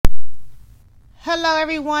Hello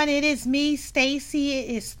everyone, it is me, Stacy. It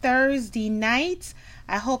is Thursday night.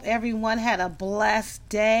 I hope everyone had a blessed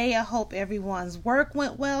day. I hope everyone's work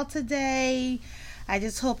went well today. I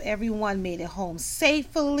just hope everyone made it home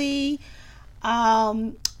safely.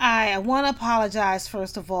 I want to apologize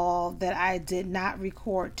first of all that I did not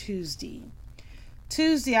record Tuesday.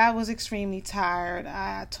 Tuesday, I was extremely tired.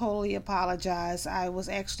 I totally apologize. I was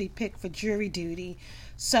actually picked for jury duty,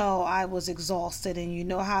 so I was exhausted, and you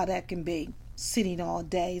know how that can be, sitting all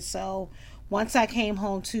day. So once I came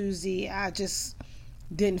home Tuesday, I just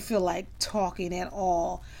didn't feel like talking at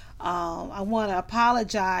all. I want to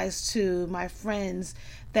apologize to my friends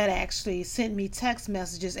that actually sent me text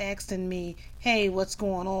messages asking me, hey, what's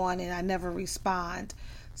going on? And I never respond.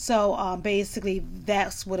 So basically,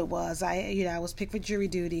 that's what it was. I was picked for jury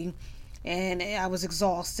duty, and I was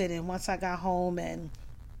exhausted. And once I got home and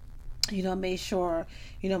made sure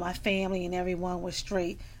my family and everyone was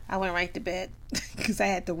straight, I went right to bed because I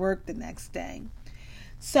had to work the next day.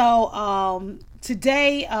 So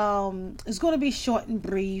today is going to be short and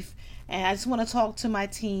brief, and I just want to talk to my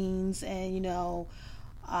teens and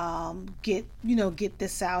get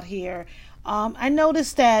this out here. I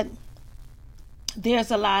noticed that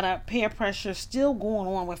there's a lot of peer pressure still going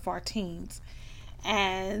on with our teens.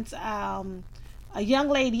 And a young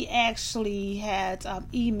lady actually had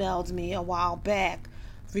emailed me a while back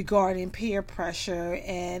regarding peer pressure.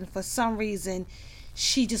 And for some reason,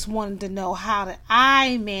 she just wanted to know how did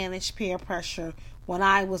I manage peer pressure when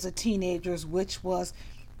I was a teenager, which was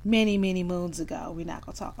many, many moons ago. We're not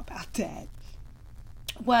going to talk about that.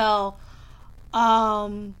 Well,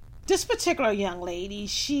 this particular young lady,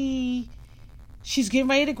 She's getting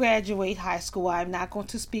ready to graduate high school. I'm not going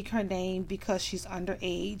to speak her name because she's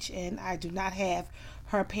underage and I do not have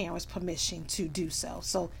her parents' permission to do so.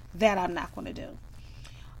 So that I'm not going to do.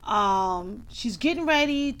 She's getting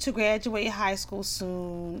ready to graduate high school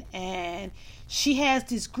soon, and she has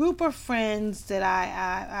this group of friends that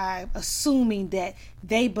I'm assuming that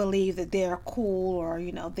they believe that they're cool or,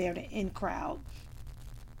 they're the in crowd.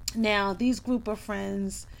 Now, these group of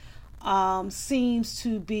friends seems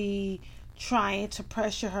to be trying to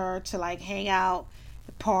pressure her to hang out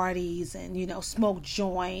at parties and smoke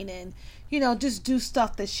joint and just do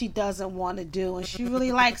stuff that she doesn't want to do. And she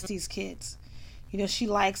really likes these kids. She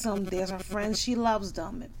likes them. There's her friends, she loves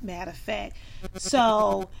them, matter of fact.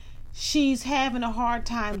 So she's having a hard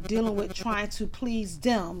time dealing with trying to please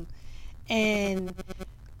them and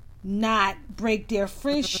not break their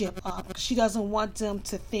friendship up. She doesn't want them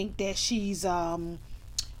to think that she's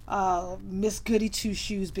Miss Goody Two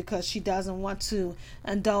Shoes because she doesn't want to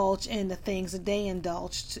indulge in the things that they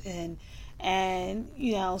indulged in. And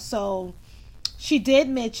so she did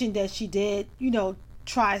mention that she did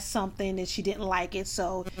try something and she didn't like it,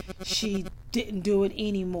 so she didn't do it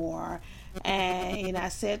anymore. And I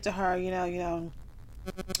said to her,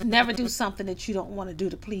 never do something that you don't want to do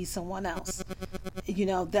to please someone else.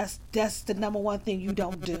 That's the number one thing you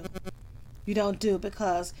don't do. You don't do,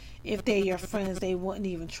 because if they're your friends, they wouldn't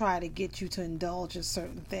even try to get you to indulge in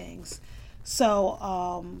certain things.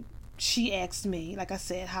 So she asked me, like I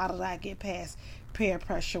said, how did I get past peer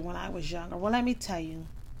pressure when I was younger? Well, let me tell you,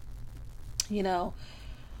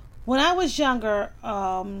 when I was younger,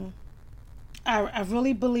 I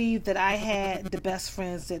really believe that I had the best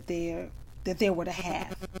friends that there were to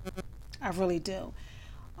have. I really do.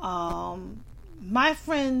 My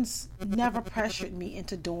friends never pressured me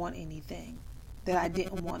into doing anything that I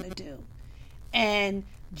didn't want to do. And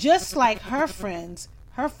just like my friends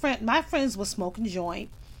was smoking joint.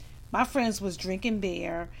 My friends was drinking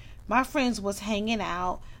beer. My friends was hanging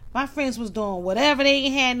out. My friends was doing whatever they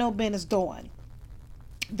ain't had no business doing.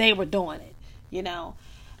 They were doing it,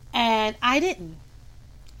 And I didn't.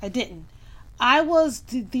 I was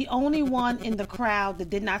the only one in the crowd that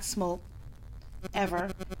did not smoke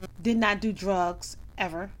ever, did not do drugs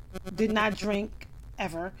ever, did not drink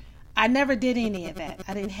ever. I never did any of that.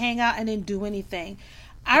 I didn't hang out, I didn't do anything.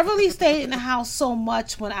 I really stayed in the house so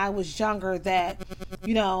much when I was younger that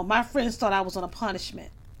my friends thought I was on a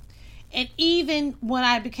punishment. And even when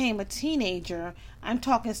I became a teenager, I'm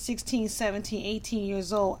talking 16, 17, 18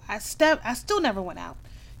 years old, I still never went out,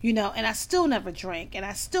 and I still never drank, and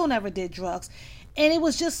I still never did drugs. And it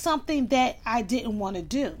was just something that I didn't want to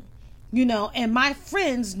do. And my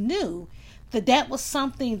friends knew that was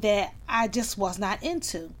something that I just was not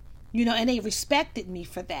into, and they respected me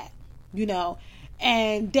for that,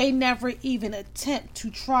 and they never even attempt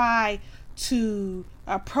to try to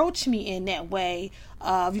approach me in that way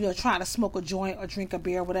of, trying to smoke a joint or drink a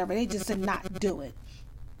beer or whatever. They just did not do it.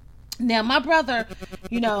 Now, my brother,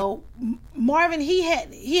 Marvin, he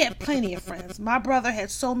had plenty of friends. My brother had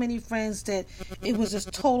so many friends that it was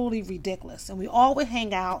just totally ridiculous. And we all would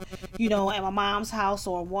hang out, at my mom's house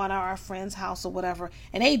or one of our friends' house or whatever.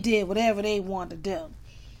 And they did whatever they wanted to do.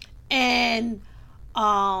 And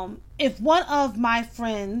if one of my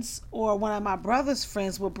friends or one of my brother's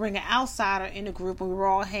friends would bring an outsider in the group, and we were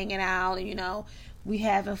all hanging out, and, we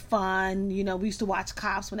having fun. We used to watch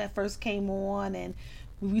Cops when that first came on, and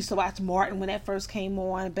we used to watch Martin when that first came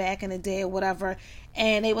on back in the day or whatever,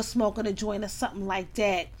 and they were smoking a joint or something like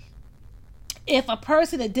that. If a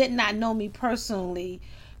person that did not know me personally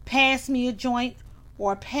passed me a joint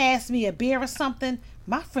or passed me a beer or something,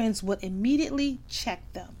 my friends would immediately check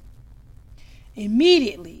them.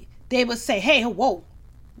 Immediately. They would say, hey, whoa,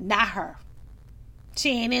 not her.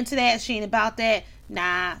 She ain't into that. She ain't about that.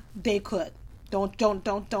 Nah, they could.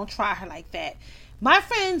 Don't try her like that. My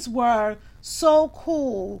friends were so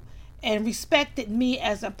cool and respected me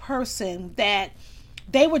as a person that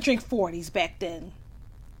they would drink 40s back then.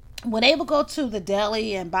 When they would go to the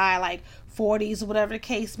deli and buy like 40s or whatever the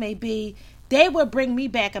case may be, they would bring me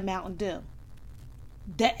back a Mountain Dew.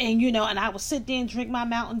 And I would sit there and drink my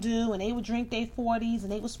Mountain Dew, and they would drink their 40s,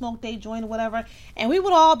 and they would smoke their joint or whatever, and we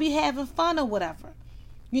would all be having fun or whatever.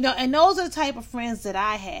 And those are the type of friends that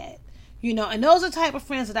I had. And those are the type of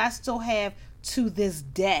friends that I still have to this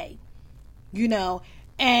day.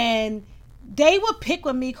 And they would pick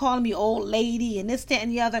with me, calling me old lady and this, that,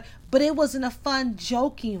 and the other, but it was in a fun,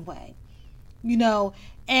 joking way,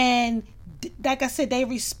 and like I said, they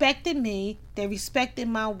respected me, they respected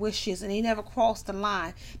my wishes, and they never crossed the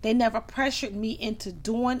line. They never pressured me into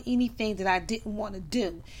doing anything that I didn't want to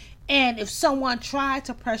do. And if someone tried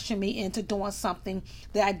to pressure me into doing something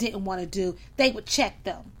that I didn't want to do, they would check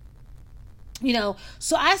them.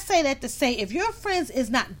 So I say that to say, if your friends is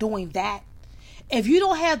not doing that, if you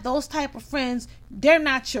don't have those type of friends, they're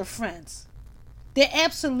not your friends. They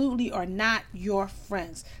absolutely are not your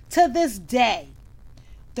friends. To this day,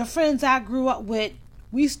 the friends I grew up with,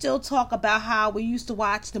 we still talk about how we used to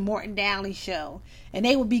watch the Morton Downey show, and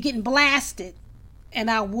they would be getting blasted, and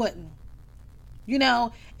I wouldn't.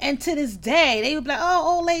 And to this day, they would be like,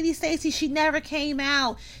 oh, old lady Stacy, she never came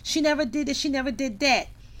out. She never did this, she never did that.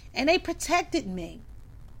 And they protected me.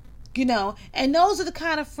 And those are the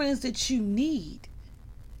kind of friends that you need.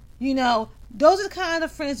 Those are the kind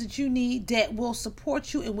of friends that you need that will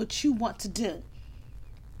support you in what you want to do.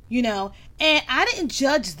 And I didn't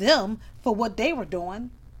judge them for what they were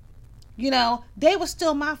doing. They were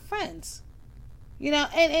still my friends.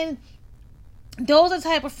 And those are the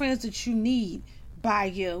type of friends that you need by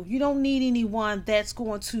you. You don't need anyone that's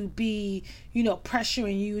going to be,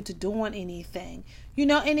 pressuring you to doing anything.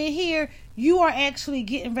 And in here, you are actually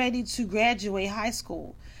getting ready to graduate high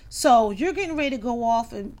school. So you're getting ready to go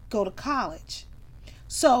off and go to college.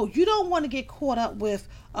 So you don't want to get caught up with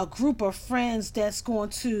a group of friends that's going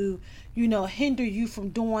to, hinder you from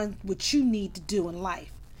doing what you need to do in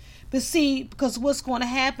life. But see, because what's going to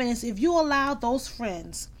happen is if you allow those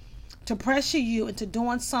friends to pressure you into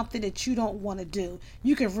doing something that you don't want to do,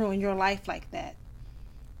 you can ruin your life like that.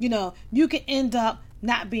 You can end up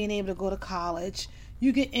not being able to go to college.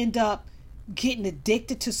 You can end up getting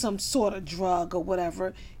addicted to some sort of drug or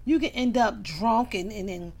whatever. You can end up drunk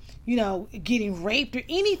and getting raped or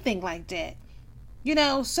anything like that.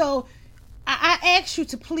 So I ask you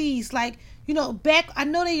to please, back, I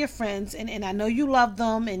know they're your friends, and I know you love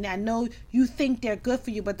them, and I know you think they're good for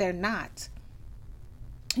you, but they're not.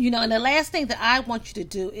 And the last thing that I want you to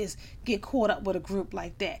do is get caught up with a group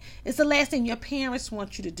like that. It's the last thing your parents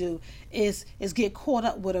want you to do is get caught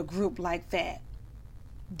up with a group like that.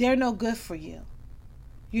 They're no good for you.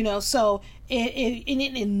 So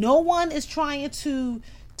and no one is trying to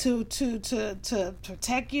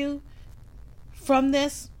protect you from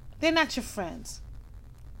this. They're not your friends.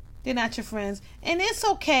 They're not your friends. And it's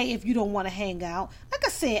okay if you don't want to hang out. Like I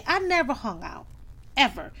said, I never hung out.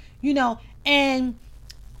 Ever. And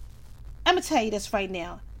I'm going to tell you this right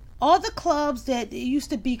now. All the clubs that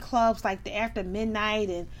used to be clubs like the After Midnight,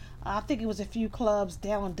 and I think it was a few clubs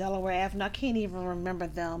down on Delaware Avenue. I can't even remember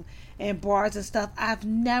them. And bars and stuff. I've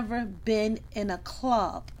never been in a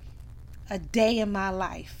club a day in my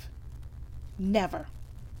life. Never.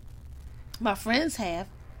 My friends have.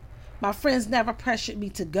 My friends never pressured me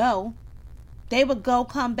to go. They would go,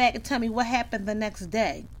 come back, and tell me what happened the next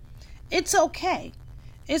day. It's okay.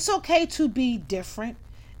 It's okay to be different.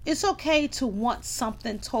 It's okay to want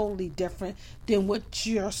something totally different than what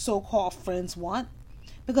your so-called friends want.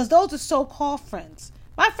 Because those are so-called friends.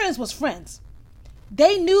 My friends was friends.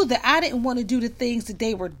 They knew that I didn't want to do the things that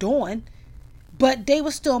they were doing, but they were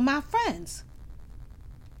still my friends.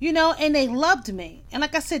 and they loved me. And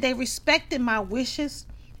like I said, they respected my wishes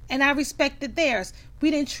and I respected theirs.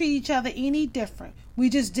 We didn't treat each other any different. We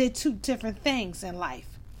just did two different things in life.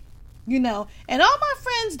 And all my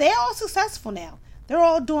friends, they're all successful now. They're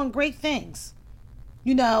all doing great things.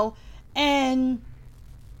 And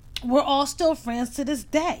we're all still friends to this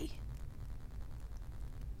day.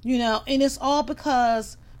 And it's all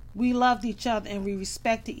because we loved each other and we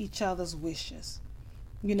respected each other's wishes.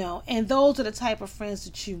 And those are the type of friends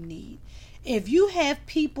that you need. If you have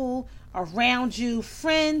people around you,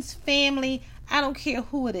 friends, family, I don't care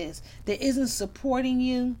who it is, that isn't supporting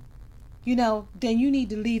you, then you need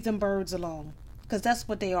to leave them birds alone. Because that's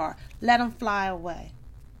what they are. Let them fly away.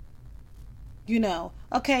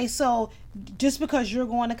 Okay, so just because you're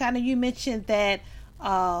going to you mentioned that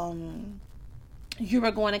you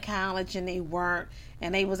were going to college and they weren't.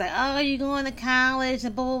 And they was like, oh, you're going to college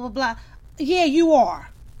and blah, blah, blah, blah. Yeah, you are.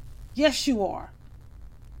 Yes, you are.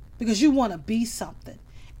 Because you want to be something.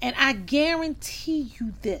 And I guarantee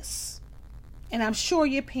you this. And I'm sure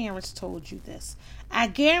your parents told you this. I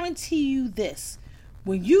guarantee you this.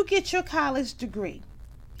 When you get your college degree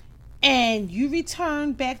and you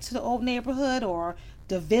return back to the old neighborhood or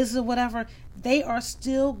the visit, whatever, they are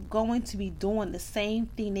still going to be doing the same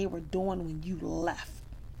thing they were doing when you left.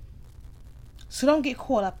 So don't get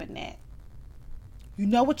caught up in that. You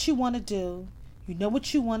know what you want to do. You know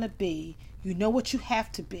what you want to be. You know what you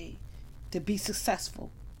have to be successful.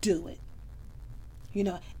 Do it.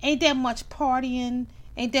 Ain't that much partying.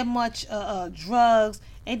 Ain't that much drugs.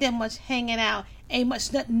 Ain't that much hanging out. Ain't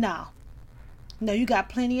much nothing. No, you got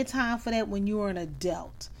plenty of time for that when you're an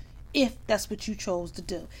adult. If that's what you chose to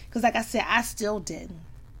do. Because like I said, I still didn't.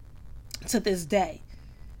 To this day.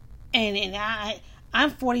 And I'm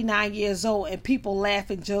 49 years old and people laugh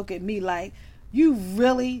and joke at me like, you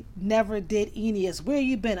really never did any of this. Where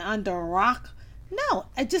you been, under a rock? No,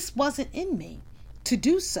 it just wasn't in me to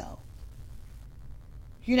do so.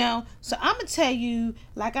 So I'm going to tell you,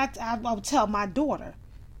 like I would tell my daughter,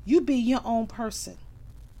 you be your own person.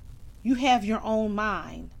 You have your own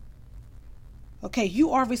mind. Okay,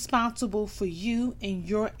 you are responsible for you and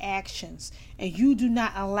your actions. And you do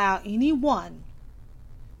not allow anyone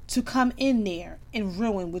to come in there and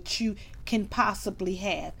ruin what you can possibly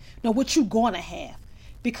have. No, what you're going to have.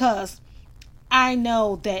 Because I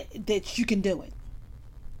know that you can do it.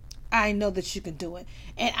 I know that you can do it.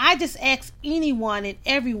 And I just ask anyone and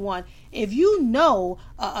everyone, if you know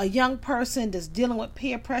a young person that's dealing with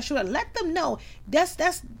peer pressure, let them know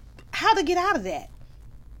that's how to get out of that.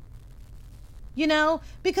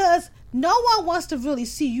 Because no one wants to really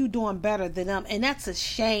see you doing better than them. And that's a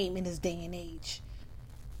shame in this day and age.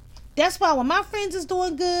 That's why when my friends is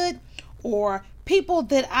doing good, or people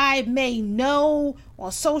that I may know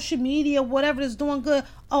on social media, whatever is doing good,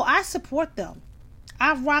 I support them.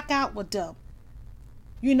 I rock out with them.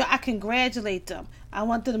 I congratulate them. I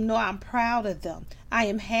want them to know I'm proud of them. I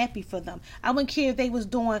am happy for them. I wouldn't care if they was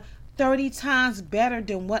doing 30 times better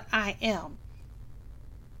than what I am.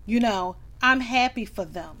 I'm happy for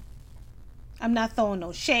them. I'm not throwing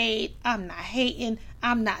no shade. I'm not hating.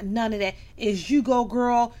 I'm not none of that. As you go,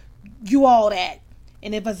 girl, you all that.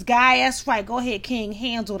 And if it's guy, that's right. Go ahead, King.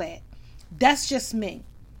 Handle that. That's just me.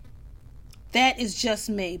 That is just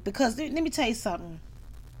me. Because let me tell you something.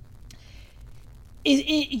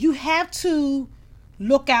 You have to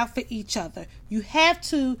look out for each other. You have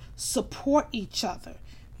to support each other.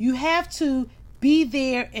 You have to be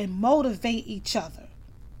there and motivate each other.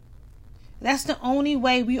 That's the only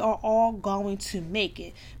way we are all going to make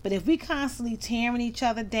it. But if we constantly tearing each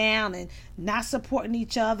other down and not supporting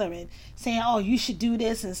each other and saying, oh, you should do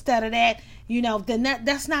this instead of that, then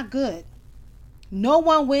that's not good. No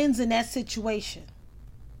one wins in that situation.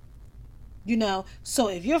 So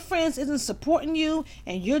if your friends isn't supporting you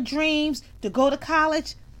and your dreams to go to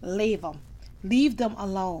college, leave them. Leave them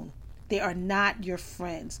alone. They are not your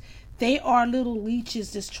friends. They are little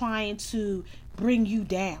leeches that's trying to bring you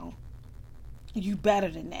down. You better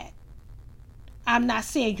than that. I'm not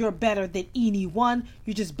saying you're better than anyone.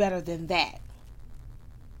 You're just better than that.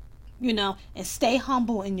 And stay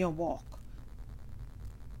humble in your walk.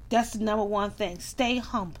 That's the number one thing. Stay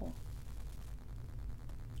humble.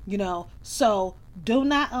 So do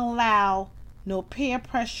not allow no peer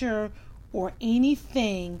pressure or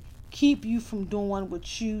anything keep you from doing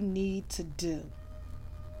what you need to do.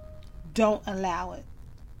 Don't allow it.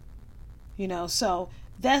 So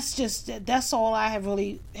that's all I have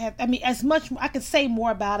really have. I mean, as much I could say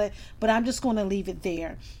more about it, but I'm just going to leave it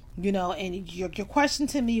there. And your question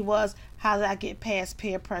to me was, how did I get past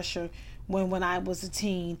peer pressure when I was a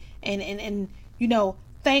teen? And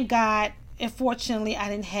thank God, and fortunately, I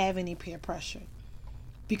didn't have any peer pressure.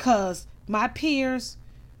 because my peers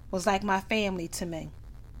was like my family to me,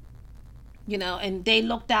 and they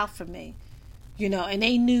looked out for me, and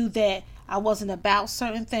they knew that I wasn't about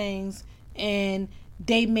certain things, and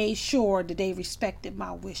they made sure that they respected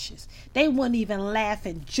my wishes. They wouldn't even laugh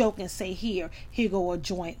and joke and say, here go a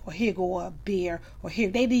joint, or here go a beer, or here.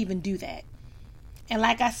 They didn't even do that. And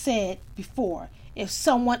like I said before, if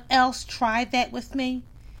someone else tried that with me,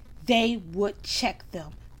 they would check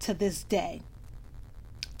them to this day.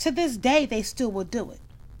 To this day, they still will do it.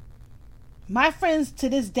 My friends to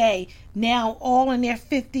this day, now all in their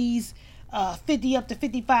 50s, 50 up to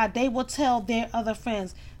 55, they will tell their other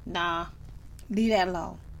friends, nah, leave that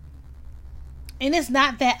alone. And it's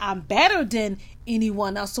not that I'm better than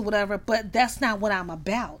anyone else or whatever, but that's not what I'm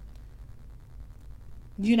about.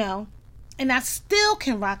 And I still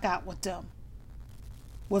can rock out with them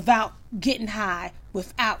without getting high,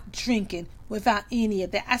 without drinking, without any of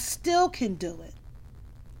that. I still can do it.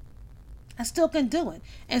 I still can do it.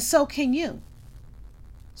 And so can you.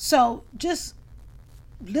 So just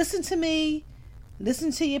listen to me.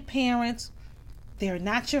 Listen to your parents. They're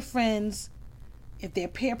not your friends. If they're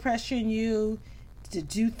peer pressuring you to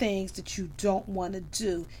do things that you don't want to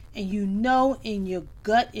do, and you know in your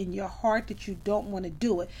gut, in your heart, that you don't want to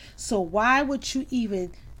do it, so why would you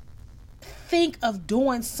even think of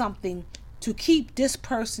doing something to keep this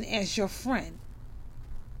person as your friend?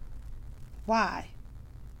 Why?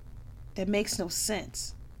 That makes no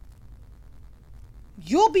sense.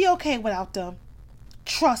 You'll be okay without them.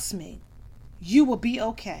 Trust me. You will be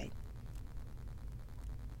okay.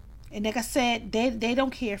 And like I said, they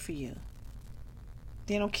don't care for you.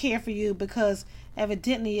 They don't care for you because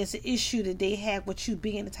evidently it's an issue that they have with you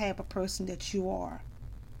being the type of person that you are.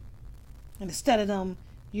 And instead of them,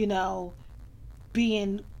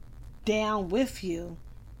 being down with you,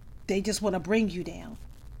 they just want to bring you down.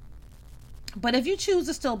 But if you choose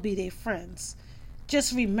to still be their friends,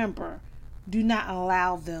 just remember, do not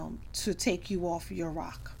allow them to take you off your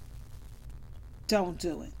rock. Don't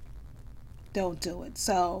do it. Don't do it.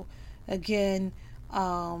 So, again,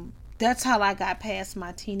 that's how I got past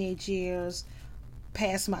my teenage years,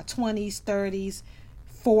 past my 20s, 30s,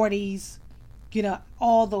 40s,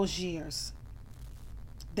 all those years.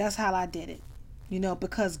 That's how I did it.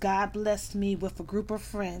 Because God blessed me with a group of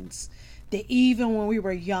friends that even when we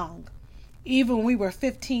were young, even when we were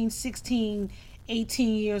 15, 16,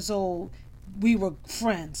 18 years old, we were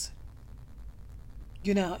friends.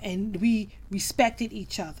 And we respected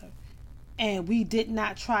each other. And we did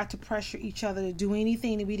not try to pressure each other to do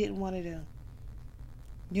anything that we didn't want to do.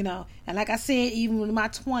 And like I said, even in my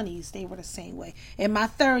 20s, they were the same way. In my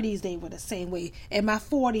 30s, they were the same way. In my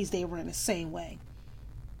 40s, they were in the same way.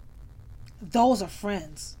 Those are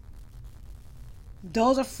friends.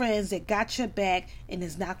 Those are friends that got your back and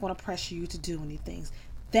is not going to pressure you to do anything.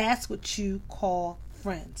 That's what you call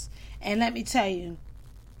friends. And let me tell you,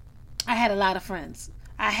 I had a lot of friends.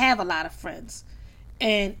 I have a lot of friends.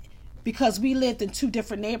 And because we lived in two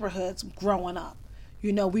different neighborhoods growing up.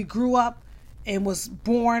 We grew up and was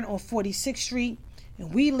born on 46th Street.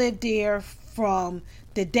 And we lived there from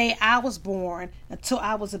the day I was born until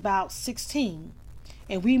I was about 16.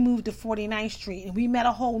 And we moved to 49th Street. And we met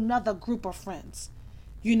a whole nother group of friends.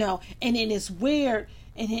 And it's weird.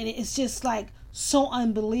 And it's just like so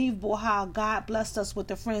unbelievable how God blessed us with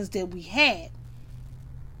the friends that we had.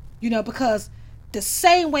 Because the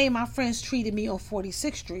same way my friends treated me on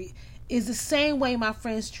 46th Street is the same way my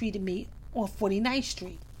friends treated me on 49th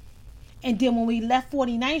Street. And then when we left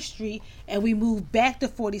 49th Street and we moved back to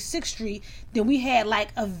 46th Street, then we had like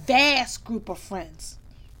a vast group of friends.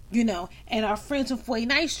 And our friends on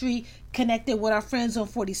 49th Street connected with our friends on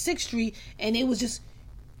 46th Street, and it was just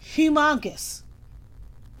humongous.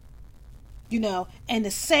 And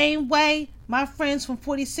the same way my friends from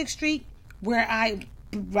 46th Street, where I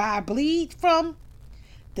bleed from,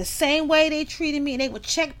 the same way they treated me, and they would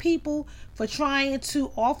check people for trying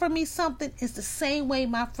to offer me something, is the same way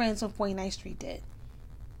my friends on 49th Street did.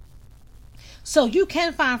 So you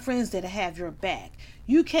can find friends that have your back.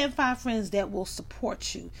 You can find friends that will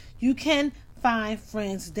support you. You can find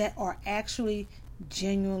friends that are actually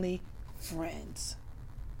genuinely friends.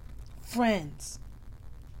 Friends.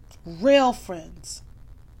 Real friends.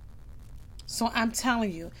 So I'm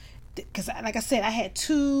telling you, because like I said, I had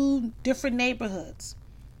two different neighborhoods.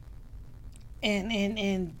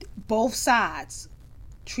 And both sides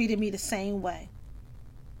treated me the same way.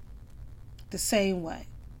 The same way.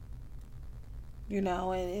 And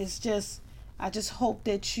it's just, I just hope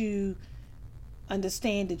that you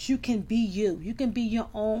understand that you can be you. You can be your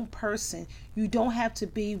own person. You don't have to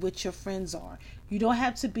be what your friends are. You don't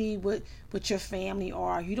have to be what your family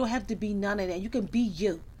are. You don't have to be none of that. You can be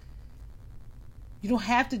you. You don't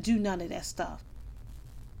have to do none of that stuff.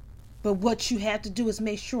 But what you have to do is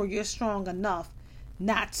make sure you're strong enough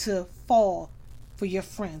not to fall for your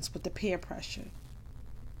friends with the peer pressure.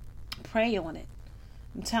 Pray on it.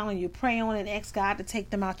 I'm telling you, pray on it and ask God to take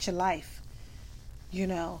them out your life.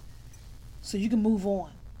 So you can move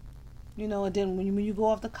on. And then when you go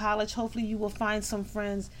off to college, hopefully you will find some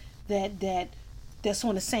friends that's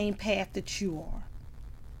on the same path that you are.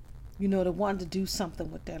 That want to do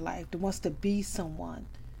something with their life, that wants to be someone,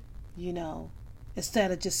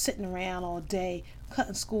 instead of just sitting around all day,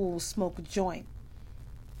 cutting school, smoke a joint.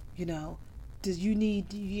 You got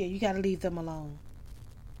to leave them alone.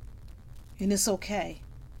 And it's okay.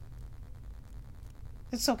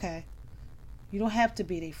 It's okay. You don't have to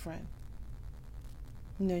be their friend.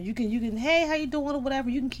 You can, hey, how you doing, or whatever.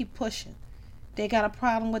 You can keep pushing. They got a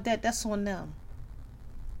problem with that. That's on them.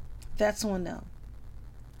 That's on them.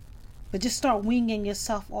 But just start weaning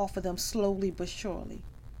yourself off of them slowly but surely.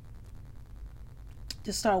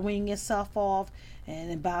 Just start weaning yourself off,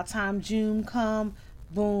 and by the time June come,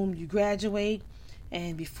 boom, you graduate,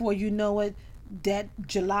 and before you know it, that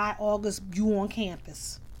July, August, you on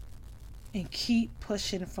campus. And keep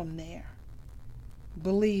pushing from there.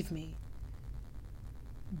 Believe me.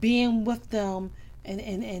 Being with them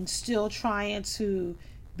and still trying to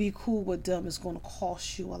be cool with them is going to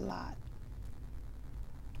cost you a lot.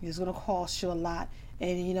 It's going to cost you a lot.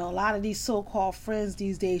 And, a lot of these so-called friends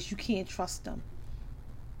these days, you can't trust them.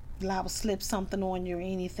 Liable to slip something on you or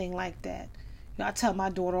anything like that. I tell my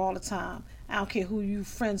daughter all the time, I don't care who you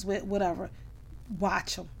friends with, whatever.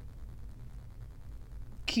 Watch them.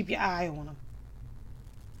 Keep your eye on them.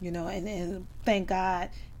 And thank God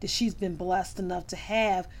that she's been blessed enough to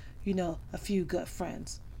have, a few good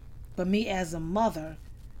friends. But me as a mother,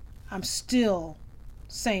 I'm still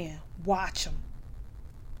saying, watch them.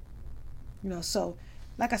 So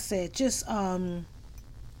like I said, just, pray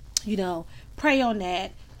on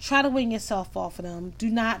that. Try to wing yourself off of them. Do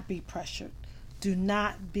not be pressured. Do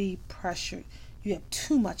not be pressured. You have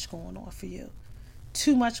too much going on for you.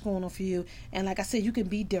 Too much going on for you. And like I said, you can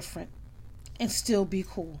be different and still be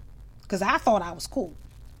cool. Because I thought I was cool.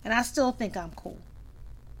 And I still think I'm cool.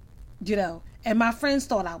 And my friends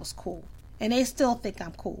thought I was cool. And they still think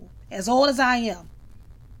I'm cool. As old as I am.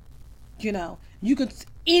 You could,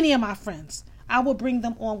 any of my friends, I will bring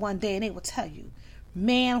them on one day and they will tell you.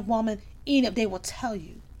 Man, woman, any of they will tell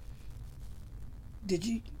you.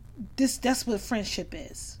 That's what friendship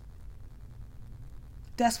is.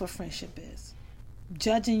 That's what friendship is.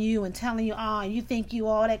 Judging you and telling you, you think you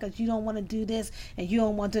all that because you don't want to do this and you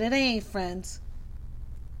don't want to do that. They ain't friends.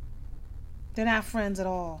 They're not friends at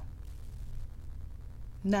all.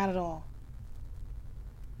 Not at all.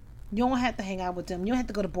 You don't have to hang out with them. You don't have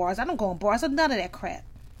to go to bars. I don't go on bars. None of that crap.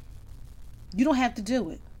 You don't have to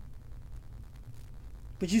do it.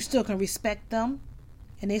 But you still can respect them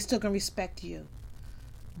and they still can respect you.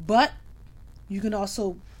 But you can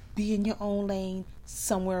also be in your own lane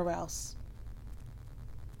somewhere else.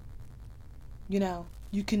 You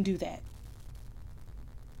can do that.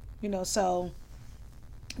 So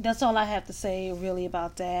that's all I have to say really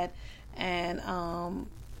about that. And, I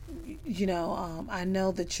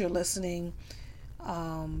know that you're listening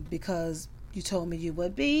because you told me you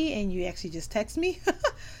would be and you actually just text me.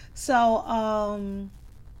 So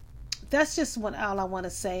that's just all I want to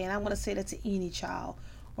say. And I want to say that to any child.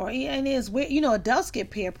 And it is where, adults get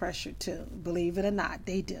peer pressured too. Believe it or not,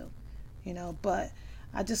 they do. But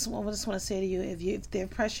I just want to say to you, if they're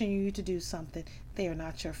pressuring you to do something, they are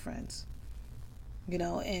not your friends.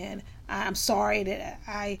 And I'm sorry that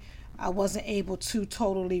I wasn't able to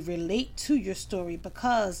totally relate to your story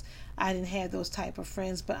because I didn't have those type of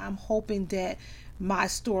friends. But I'm hoping that my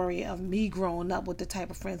story of me growing up with the type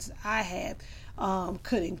of friends I had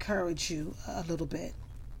could encourage you a little bit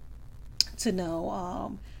to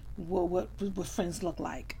know what friends look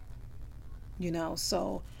like.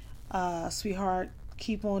 So sweetheart,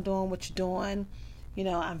 keep on doing what you're doing.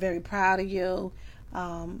 I'm very proud of you.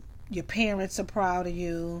 Your parents are proud of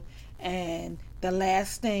you. And the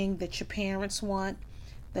last thing that your parents want,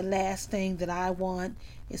 the last thing that I want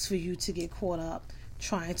is for you to get caught up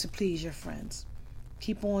trying to please your friends.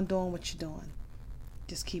 Keep on doing what you're doing.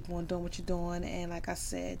 Just keep on doing what you're doing. And like I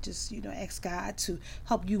said, just, ask God to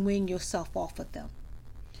help you wean yourself off of them.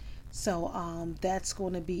 So that's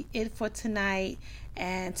going to be it for tonight.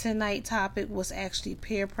 And tonight's topic was actually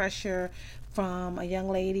peer pressure from a young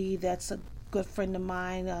lady that's a good friend of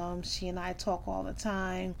mine. She and I talk all the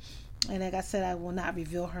time. And like I said, I will not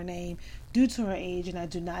reveal her name due to her age, and I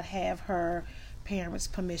do not have her parents'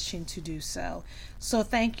 permission to do so. So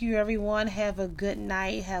thank you, everyone. Have a good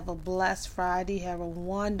night. Have a blessed Friday. Have a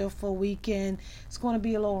wonderful weekend. It's going to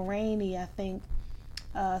be a little rainy, I think,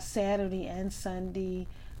 Saturday and Sunday.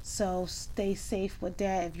 So stay safe with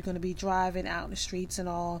that if you're going to be driving out in the streets and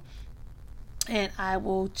all. And I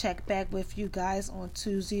will check back with you guys on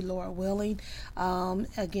Tuesday, Lord willing.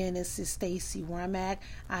 Again, this is Stacy Wormack.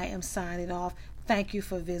 I am signing off. Thank you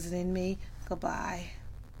for visiting me. Goodbye.